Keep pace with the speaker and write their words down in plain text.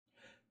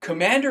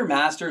Commander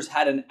Masters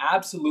had an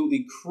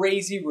absolutely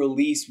crazy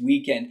release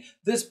weekend.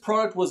 This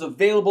product was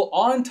available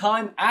on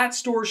time at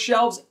store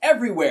shelves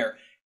everywhere,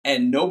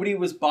 and nobody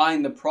was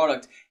buying the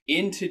product.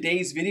 In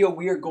today's video,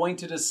 we are going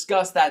to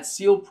discuss that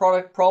sealed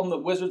product problem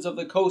that Wizards of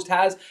the Coast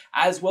has,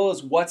 as well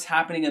as what's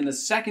happening in the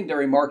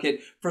secondary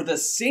market for the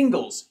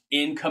singles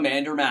in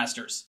Commander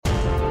Masters.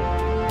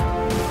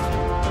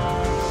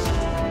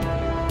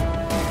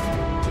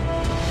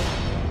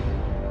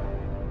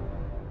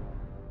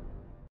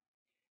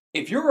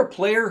 If you're a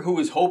player who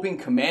is hoping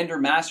Commander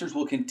Masters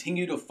will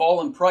continue to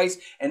fall in price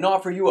and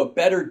offer you a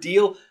better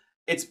deal,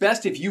 it's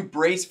best if you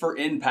brace for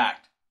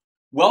impact.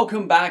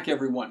 Welcome back,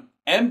 everyone.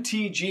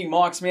 MTG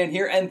Moxman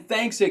here, and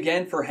thanks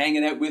again for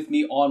hanging out with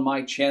me on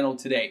my channel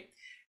today.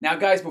 Now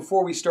guys,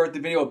 before we start the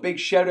video, a big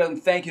shout out and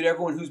thank you to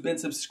everyone who's been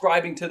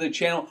subscribing to the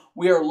channel.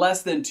 We are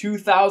less than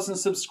 2,000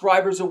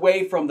 subscribers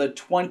away from the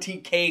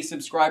 20K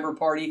subscriber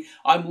party.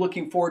 I'm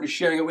looking forward to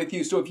sharing it with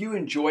you. So if you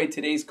enjoyed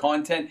today's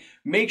content,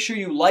 make sure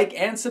you like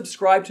and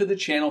subscribe to the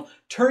channel.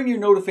 Turn your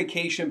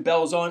notification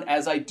bells on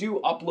as I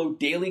do upload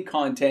daily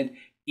content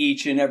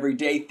each and every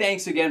day.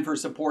 Thanks again for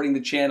supporting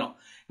the channel.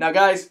 Now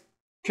guys,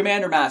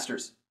 Commander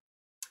Masters.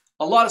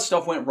 A lot of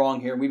stuff went wrong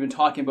here. We've been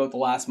talking about the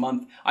last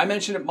month. I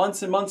mentioned it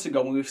months and months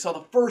ago when we saw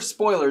the first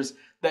spoilers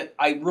that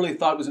I really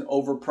thought was an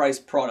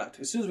overpriced product.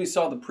 As soon as we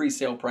saw the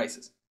pre-sale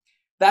prices.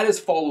 That has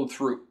followed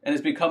through and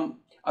has become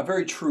a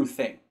very true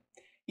thing.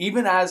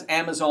 Even as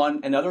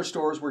Amazon and other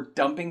stores were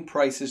dumping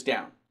prices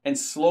down and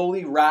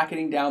slowly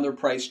racketing down their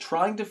price,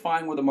 trying to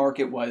find where the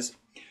market was,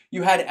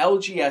 you had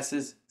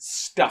LGSs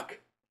stuck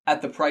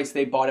at the price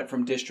they bought it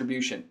from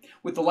distribution.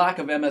 With the lack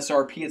of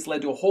MSRP, it's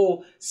led to a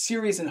whole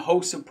series and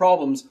hosts of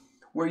problems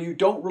where you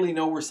don't really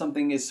know where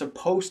something is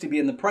supposed to be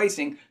in the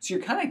pricing, so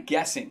you're kind of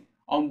guessing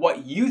on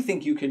what you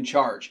think you can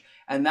charge.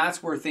 And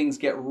that's where things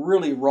get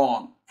really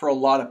wrong for a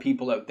lot of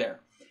people out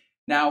there.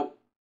 Now,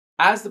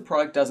 as the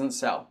product doesn't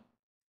sell,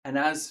 and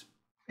as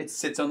it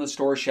sits on the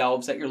store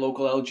shelves at your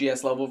local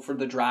LGS level for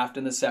the draft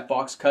and the set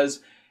box, because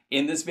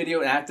in this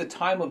video, and at the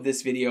time of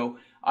this video,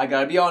 I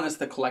gotta be honest,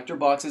 the collector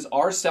boxes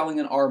are selling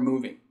and are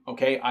moving,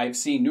 okay? I've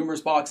seen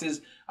numerous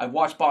boxes, I've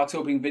watched box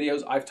opening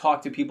videos, I've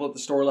talked to people at the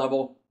store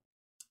level.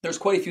 There's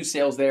quite a few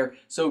sales there,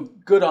 so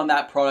good on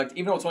that product.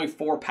 Even though it's only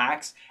 4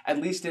 packs, at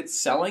least it's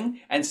selling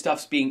and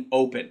stuff's being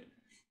opened.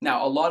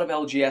 Now, a lot of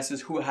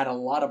LGSs who had a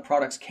lot of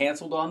products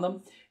canceled on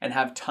them and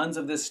have tons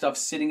of this stuff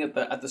sitting at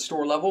the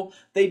store level,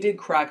 they did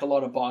crack a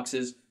lot of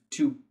boxes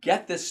to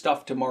get this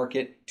stuff to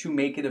market, to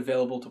make it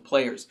available to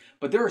players.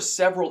 But there are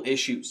several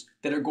issues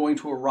that are going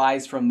to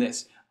arise from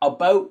this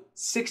about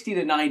 60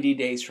 to 90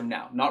 days from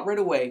now. Not right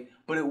away,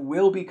 but it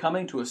will be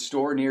coming to a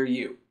store near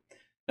you.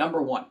 Number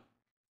 1.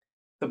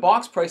 The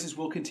box prices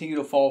will continue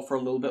to fall for a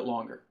little bit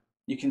longer.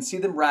 You can see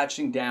them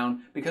ratcheting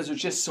down because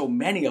there's just so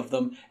many of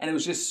them and it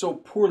was just so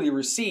poorly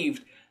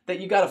received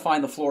that you got to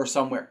find the floor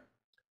somewhere.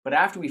 But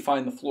after we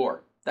find the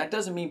floor, that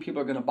doesn't mean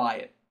people are going to buy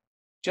it.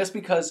 Just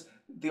because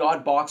the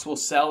odd box will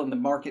sell and the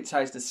market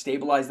tries to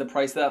stabilize the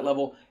price at that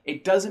level,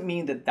 it doesn't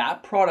mean that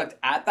that product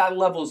at that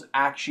level is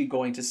actually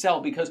going to sell,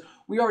 because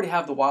we already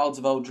have the Wilds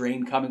of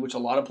Eldraine coming, which a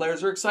lot of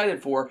players are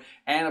excited for,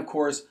 and of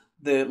course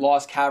the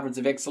Lost Caverns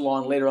of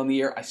Ixalan later on the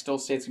year. I still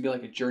say it's going to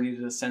be like a journey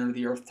to the center of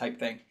the earth type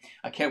thing.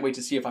 I can't wait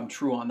to see if I'm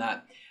true on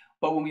that.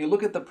 But when you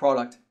look at the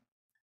product,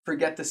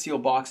 forget the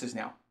sealed boxes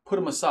now. Put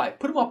them aside.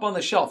 Put them up on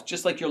the shelf,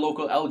 just like your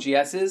local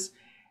LGS is.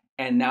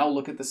 And now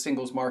look at the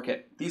singles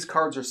market. These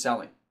cards are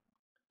selling.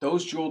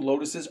 Those Jeweled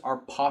Lotuses are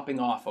popping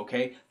off,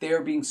 okay? They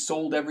are being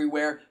sold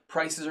everywhere.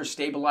 Prices are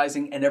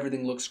stabilizing and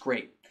everything looks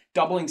great.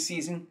 Doubling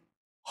season,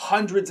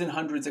 hundreds and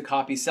hundreds of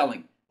copies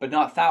selling, but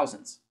not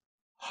thousands.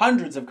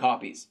 Hundreds of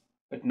copies,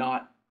 but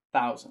not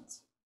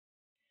thousands.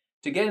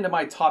 To get into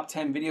my top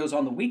 10 videos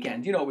on the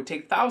weekend, you know, it would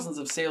take thousands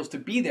of sales to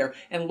be there,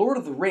 and Lord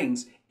of the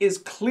Rings is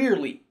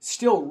clearly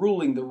still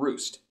ruling the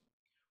roost.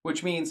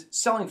 Which means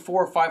selling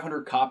 400 or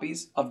 500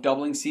 copies of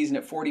Doubling Season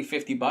at 40,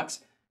 50 bucks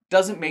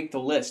doesn't make the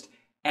list.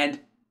 And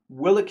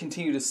will it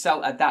continue to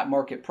sell at that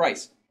market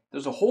price?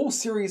 There's a whole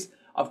series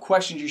of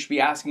questions you should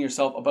be asking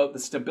yourself about the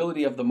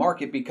stability of the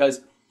market,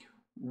 because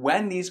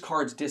when these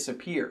cards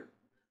disappear,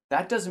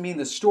 that doesn't mean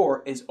the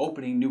store is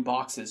opening new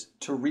boxes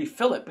to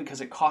refill it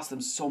because it costs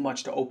them so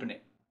much to open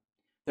it.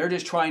 They're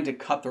just trying to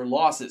cut their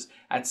losses.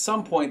 At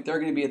some point, they're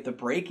going to be at the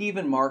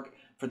break-even mark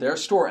for their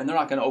store, and they're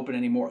not going to open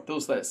anymore. They'll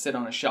just let it sit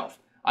on a shelf.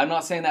 I'm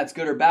not saying that's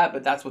good or bad,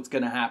 but that's what's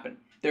going to happen.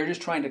 They're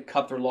just trying to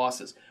cut their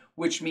losses,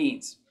 which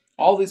means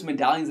all these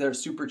medallions that are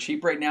super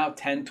cheap right now,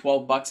 10,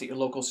 12 bucks at your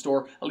local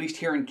store, at least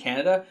here in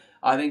Canada,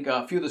 I think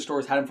a few of the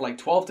stores had them for like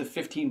 12 to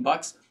 15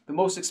 bucks. The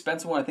most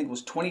expensive one I think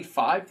was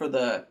 25 for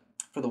the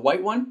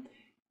white one.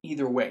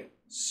 Either way,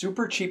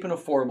 super cheap and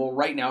affordable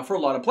right now for a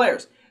lot of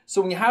players.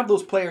 So when you have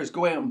those players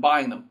going out and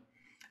buying them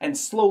and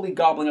slowly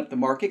gobbling up the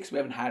market, because we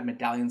haven't had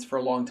medallions for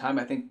a long time,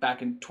 I think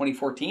back in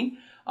 2014,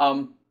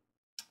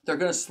 they're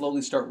going to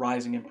slowly start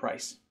rising in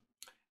price.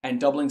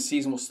 And Doubling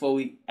Season will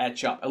slowly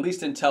etch up, at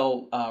least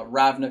until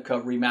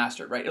Ravnica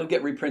Remastered, right? It'll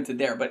get reprinted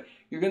there, but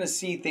you're going to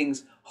see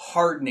things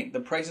hardening. The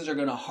prices are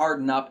going to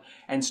harden up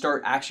and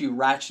start actually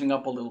ratcheting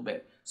up a little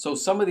bit. So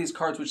some of these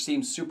cards which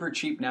seem super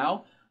cheap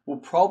now will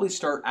probably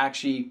start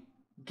actually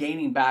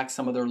gaining back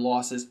some of their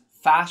losses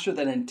faster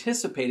than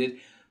anticipated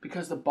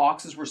because the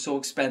boxes were so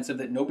expensive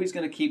that nobody's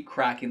going to keep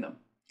cracking them.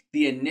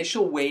 The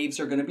initial waves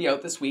are going to be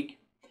out this week,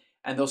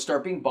 and they'll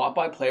start being bought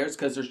by players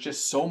because there's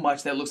just so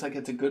much that looks like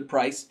it's a good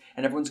price,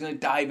 and everyone's going to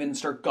dive in and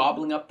start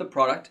gobbling up the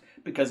product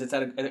because it's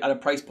at a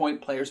price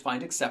point players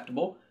find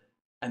acceptable,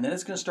 and then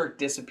it's going to start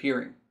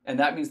disappearing. And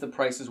that means the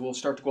prices will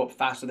start to go up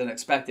faster than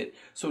expected.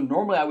 So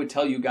normally I would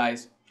tell you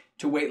guys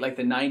to wait like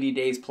the 90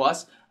 days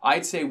plus.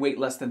 I'd say wait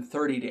less than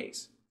 30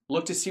 days.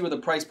 Look to see where the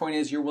price point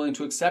is you're willing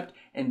to accept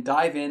and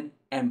dive in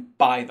and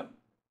buy them.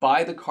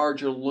 Buy the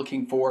cards you're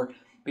looking for,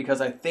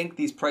 because I think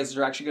these prices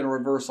are actually going to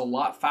reverse a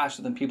lot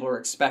faster than people are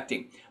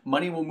expecting.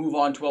 Money will move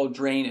on to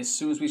Eldraine as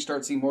soon as we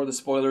start seeing more of the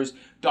spoilers.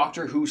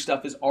 Doctor Who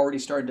stuff is already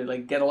starting to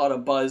get a lot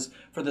of buzz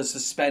for the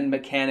suspend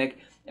mechanic,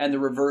 and the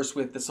reverse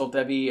with the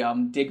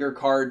Soldevi Digger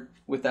card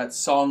with that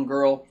Song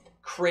Girl.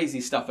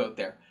 Crazy stuff out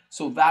there.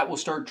 So that will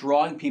start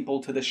drawing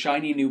people to the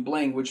shiny new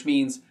bling, which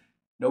means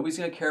nobody's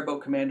going to care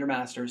about Commander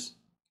Masters,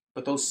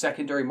 but those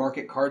secondary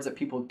market cards that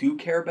people do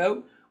care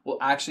about will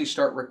actually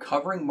start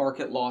recovering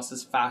market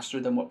losses faster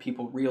than what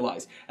people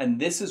realize. And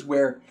this is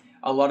where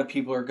a lot of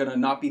people are going to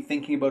not be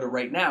thinking about it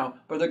right now,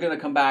 but they're going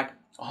to come back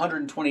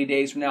 120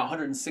 days from now,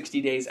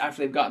 160 days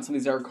after they've gotten some of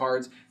these other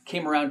cards,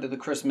 came around to the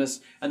Christmas,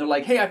 and they're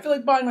like, hey, I feel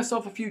like buying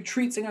myself a few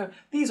treats. And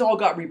these all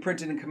got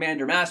reprinted in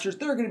Commander Masters.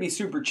 They're going to be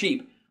super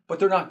cheap, but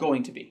they're not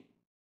going to be.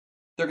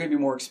 They're going to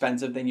be more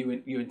expensive than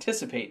you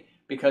anticipate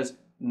because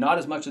not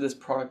as much of this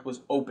product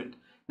was opened.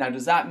 Now,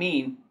 does that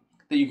mean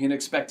that you can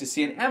expect to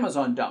see an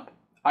Amazon dump?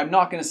 I'm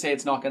not going to say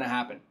it's not going to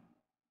happen.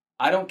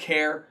 I don't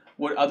care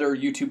what other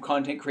YouTube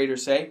content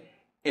creators say.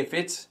 If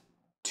it's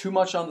too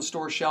much on the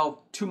store shelf,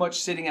 too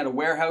much sitting at a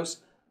warehouse,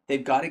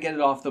 they've got to get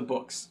it off the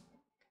books.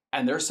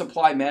 And their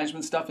supply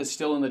management stuff is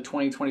still in the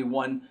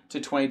 2021 to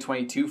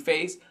 2022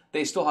 phase.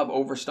 They still have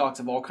overstocks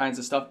of all kinds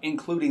of stuff,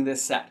 including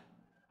this set.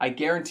 I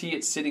guarantee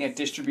it's sitting at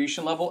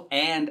distribution level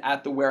and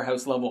at the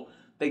warehouse level.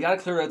 They got to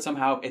clear it out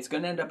somehow. It's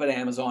going to end up at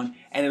Amazon,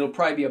 and it'll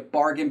probably be a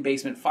bargain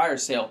basement fire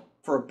sale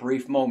for a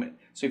brief moment.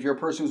 So if you're a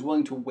person who's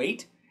willing to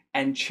wait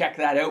and check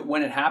that out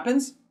when it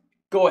happens,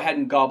 go ahead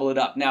and gobble it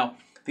up. Now,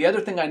 the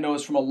other thing I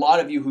noticed from a lot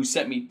of you who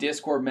sent me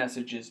Discord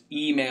messages,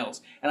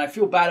 emails, and I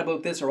feel bad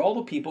about this, are all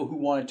the people who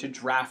wanted to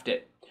draft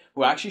it,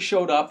 who actually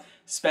showed up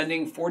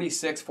spending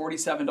 $46,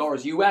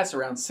 $47 US,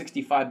 around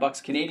 65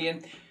 bucks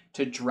Canadian,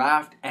 to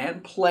draft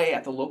and play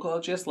at the local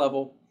LGS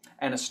level,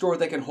 and a store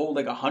that can hold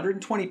like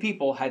 120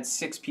 people had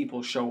 6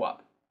 people show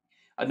up.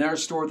 Another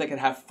store that could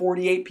have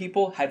 48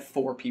 people had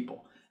 4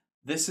 people.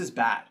 This is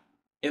bad.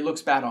 It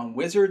looks bad on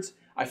Wizards.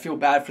 I feel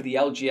bad for the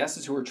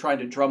LGSs who are trying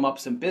to drum up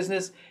some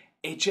business.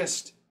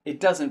 It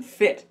doesn't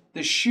fit.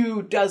 The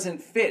shoe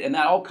doesn't fit, and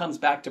that all comes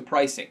back to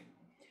pricing.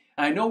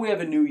 And I know we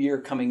have a new year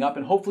coming up,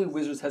 and hopefully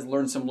Wizards has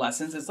learned some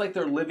lessons. It's like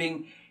they're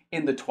living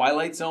in the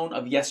twilight zone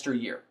of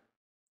yesteryear,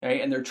 okay?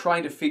 And they're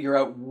trying to figure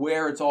out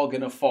where it's all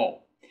going to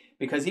fall.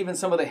 Because even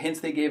some of the hints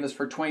they gave us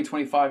for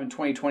 2025 and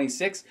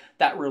 2026,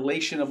 that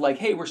relation of like,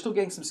 hey, we're still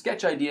getting some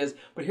sketch ideas,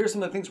 but here's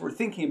some of the things we're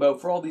thinking about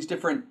for all these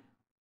different...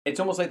 It's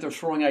almost like they're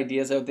throwing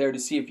ideas out there to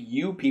see if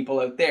you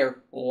people out there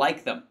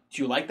like them.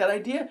 Do you like that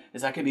idea?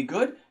 Is that going to be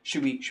good?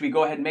 Should we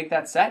go ahead and make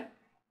that set?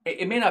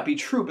 It may not be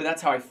true, but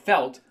that's how I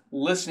felt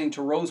listening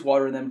to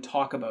Rosewater and them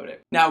talk about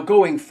it. Now,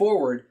 going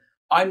forward,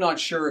 I'm not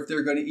sure if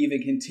they're going to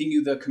even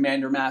continue the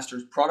Commander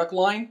Masters product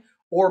line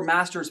or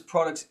Masters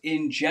products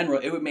in general.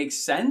 It would make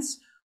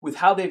sense with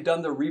how they've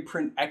done the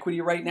reprint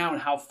equity right now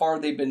and how far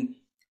they've been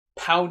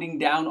pounding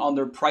down on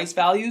their price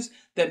values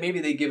that maybe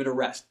they give it a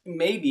rest.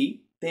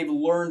 Maybe they've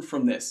learned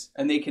from this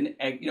and they can,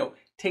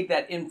 take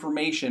that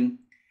information,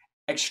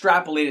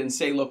 extrapolate it and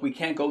say, look, we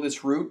can't go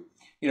this route.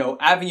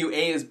 Avenue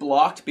A is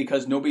blocked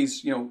because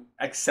nobody's,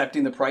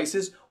 accepting the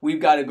prices.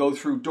 We've got to go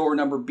through door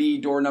number B,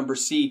 door number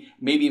C,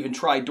 maybe even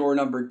try door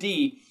number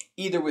D,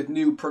 either with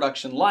new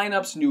production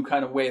lineups, new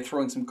kind of way of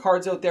throwing some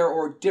cards out there,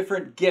 or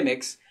different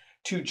gimmicks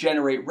to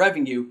generate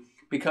revenue,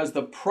 because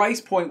the price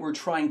point we're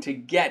trying to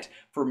get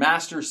for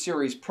Master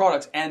Series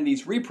products and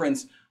these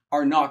reprints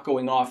are not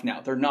going off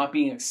now. They're not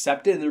being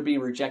accepted and they're being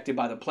rejected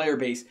by the player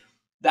base.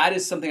 That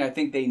is something I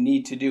think they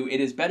need to do. It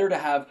is better to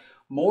have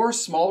more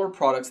smaller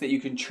products that you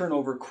can churn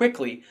over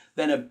quickly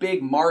than a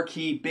big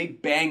marquee,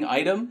 big bang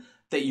item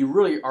that you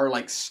really are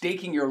like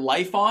staking your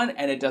life on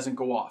and it doesn't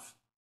go off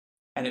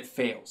and it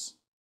fails.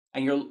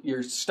 And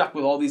you're stuck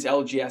with all these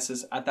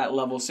LGSs at that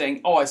level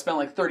saying, oh, I spent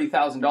like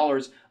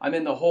 $30,000. I'm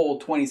in the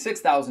hole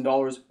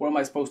 $26,000. What am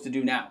I supposed to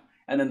do now?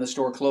 And then the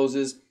store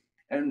closes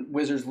and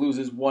Wizards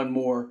loses one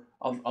more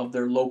of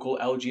their local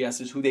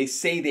LGSs who they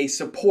say they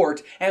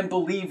support and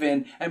believe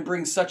in and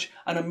bring such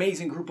an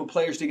amazing group of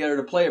players together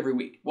to play every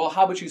week. Well,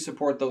 how about you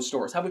support those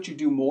stores? How about you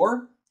do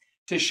more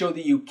to show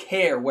that you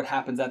care what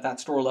happens at that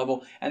store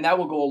level, and that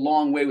will go a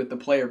long way with the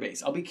player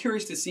base. I'll be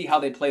curious to see how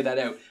they play that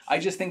out. I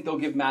just think they'll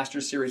give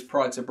Master Series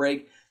products a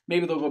break.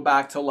 Maybe they'll go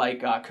back to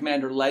like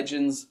Commander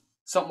Legends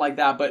something like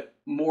that, but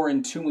more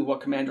in tune with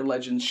what Commander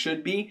Legends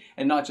should be,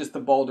 and not just the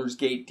Baldur's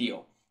Gate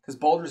deal. Because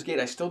Baldur's Gate,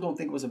 I still don't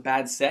think was a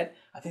bad set.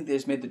 I think they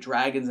just made the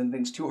dragons and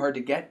things too hard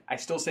to get. I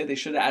still say they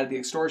should have added the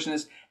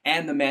Extortionist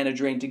and the Mana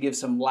Drain to give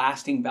some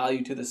lasting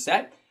value to the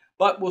set.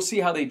 But we'll see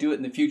how they do it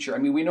in the future. I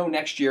mean, we know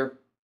next year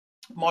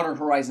Modern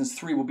Horizons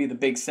 3 will be the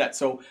big set.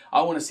 So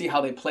I want to see how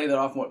they play that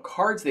off and what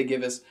cards they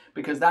give us,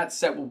 because that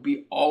set will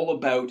be all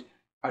about,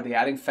 are they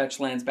adding fetch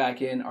lands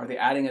back in? Are they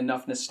adding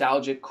enough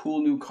nostalgic,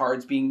 cool new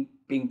cards being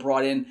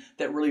brought in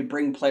that really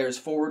bring players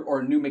forward,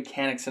 or new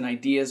mechanics and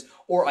ideas,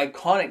 or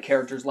iconic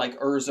characters like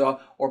Urza,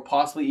 or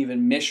possibly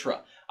even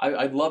Mishra?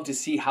 I'd love to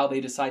see how they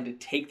decide to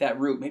take that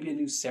route. Maybe a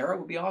new Sarah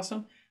would be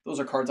awesome. Those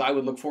are cards I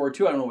would look forward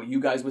to. I don't know what you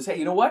guys would say.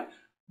 You know what?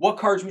 What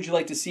cards would you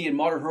like to see in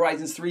Modern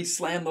Horizons 3?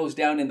 Slam those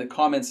down in the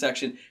comments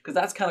section, because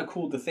that's kind of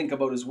cool to think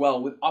about as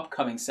well with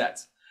upcoming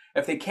sets.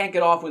 If they can't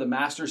get off with a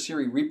Master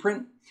Series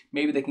reprint,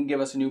 maybe they can give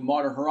us a new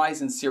Modern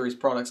Horizons series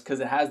products, because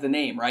it has the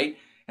name, right?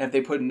 And if they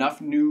put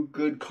enough new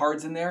good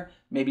cards in there,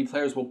 maybe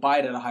players will buy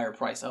it at a higher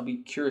price. I'll be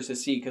curious to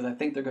see, because I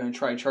think they're going to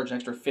try to charge an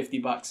extra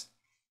 $50.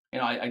 You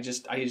know, I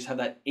just have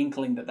that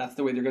inkling that that's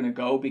the way they're going to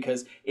go,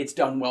 because it's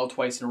done well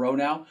twice in a row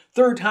now.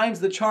 Third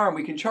time's the charm.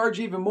 We can charge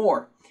even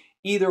more.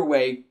 Either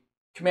way,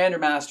 Commander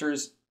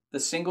Masters, the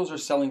singles are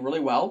selling really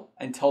well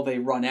until they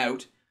run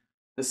out.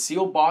 The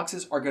sealed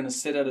boxes are going to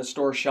sit at a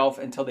store shelf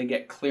until they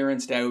get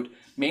clearanced out,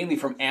 mainly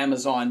from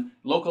Amazon.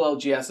 Local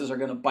LGSs are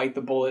going to bite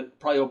the bullet,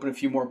 probably open a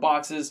few more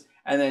boxes,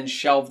 and then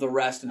shelve the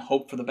rest and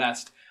hope for the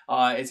best.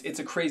 It's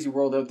a crazy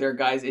world out there,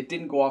 guys. It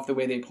didn't go off the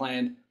way they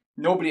planned.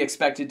 Nobody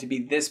expected it to be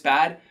this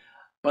bad,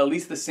 but at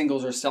least the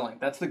singles are selling.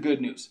 That's the good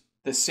news.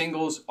 The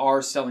singles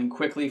are selling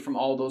quickly from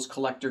all those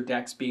collector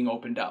decks being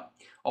opened up.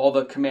 All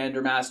the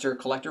Commander Master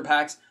collector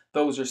packs,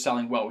 those are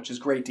selling well, which is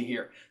great to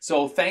hear.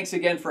 So thanks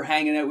again for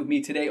hanging out with me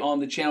today on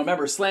the channel.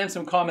 Remember, slam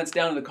some comments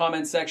down in the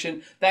comments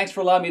section. Thanks for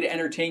allowing me to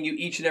entertain you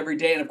each and every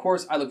day. And of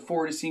course, I look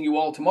forward to seeing you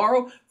all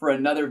tomorrow for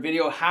another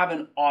video. Have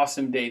an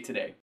awesome day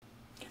today.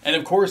 And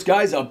of course,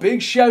 guys, a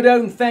big shout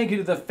out and thank you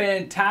to the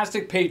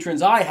fantastic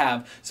patrons I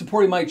have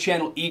supporting my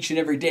channel each and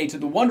every day, to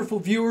the wonderful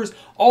viewers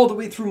all the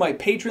way through my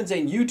patrons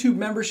and YouTube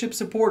membership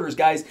supporters,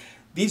 guys.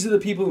 These are the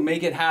people who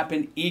make it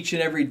happen each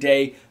and every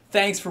day.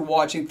 Thanks for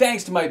watching.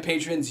 Thanks to my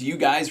patrons. You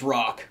guys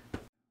rock.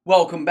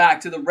 Welcome back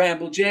to the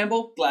Ramble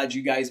Jamble. Glad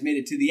you guys made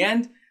it to the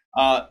end.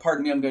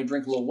 Pardon me, I'm going to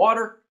drink a little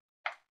water.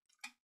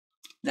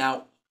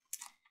 Now,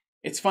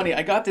 it's funny,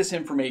 I got this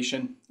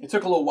information. It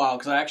took a little while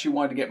because I actually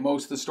wanted to get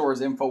most of the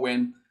store's info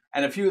in,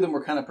 and a few of them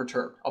were kind of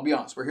perturbed. I'll be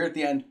honest, we're here at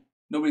the end.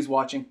 Nobody's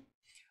watching.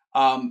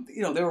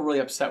 You know, they were really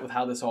upset with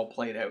how this all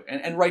played out,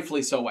 and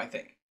rightfully so, I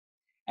think.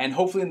 And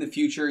hopefully in the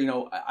future, you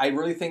know, I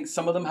really think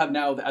some of them have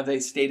now, as they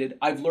stated,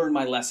 I've learned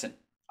my lesson.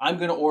 I'm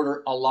going to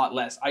order a lot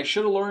less. I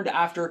should have learned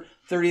after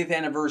 30th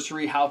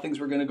anniversary how things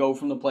were going to go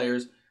from the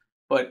players.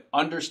 But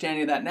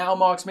understanding that now,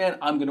 Moxman,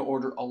 I'm going to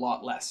order a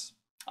lot less.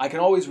 I can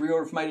always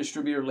reorder from my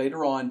distributor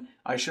later on.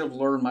 I should have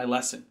learned my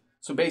lesson.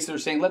 So basically they're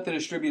saying let the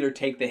distributor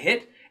take the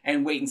hit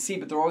and wait and see.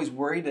 But they're always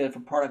worried that if a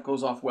product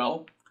goes off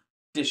well,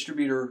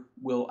 distributor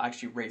will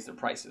actually raise their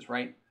prices,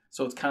 right?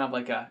 So it's kind of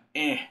like a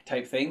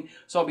type thing.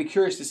 So I'll be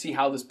curious to see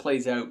how this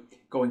plays out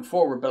going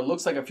forward. But it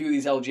looks like a few of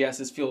these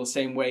LGSs feel the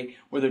same way,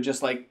 where they're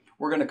just like,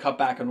 we're going to cut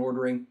back on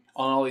ordering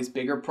on all these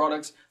bigger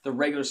products. The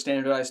regular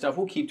standardized stuff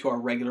we'll keep to our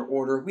regular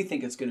order. We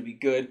think it's going to be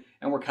good,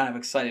 and we're kind of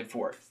excited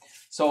for it.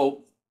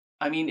 So,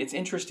 I mean, it's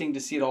interesting to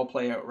see it all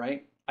play out,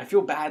 right? I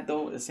feel bad,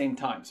 though, at the same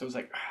time. So it's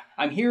like,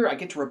 I'm here, I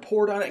get to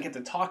report on it, I get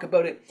to talk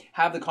about it,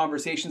 have the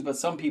conversations, but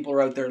some people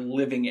are out there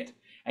living it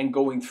and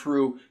going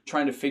through,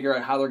 trying to figure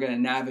out how they're going to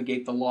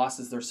navigate the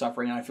losses they're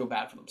suffering, and I feel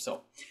bad for them.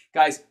 So,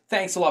 guys,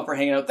 thanks a lot for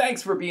hanging out.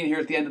 Thanks for being here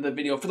at the end of the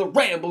video for the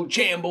Ramble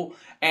Jamble.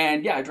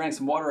 And yeah, I drank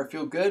some water. I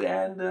feel good.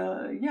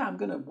 And yeah, I'm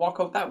going to walk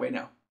out that way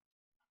now.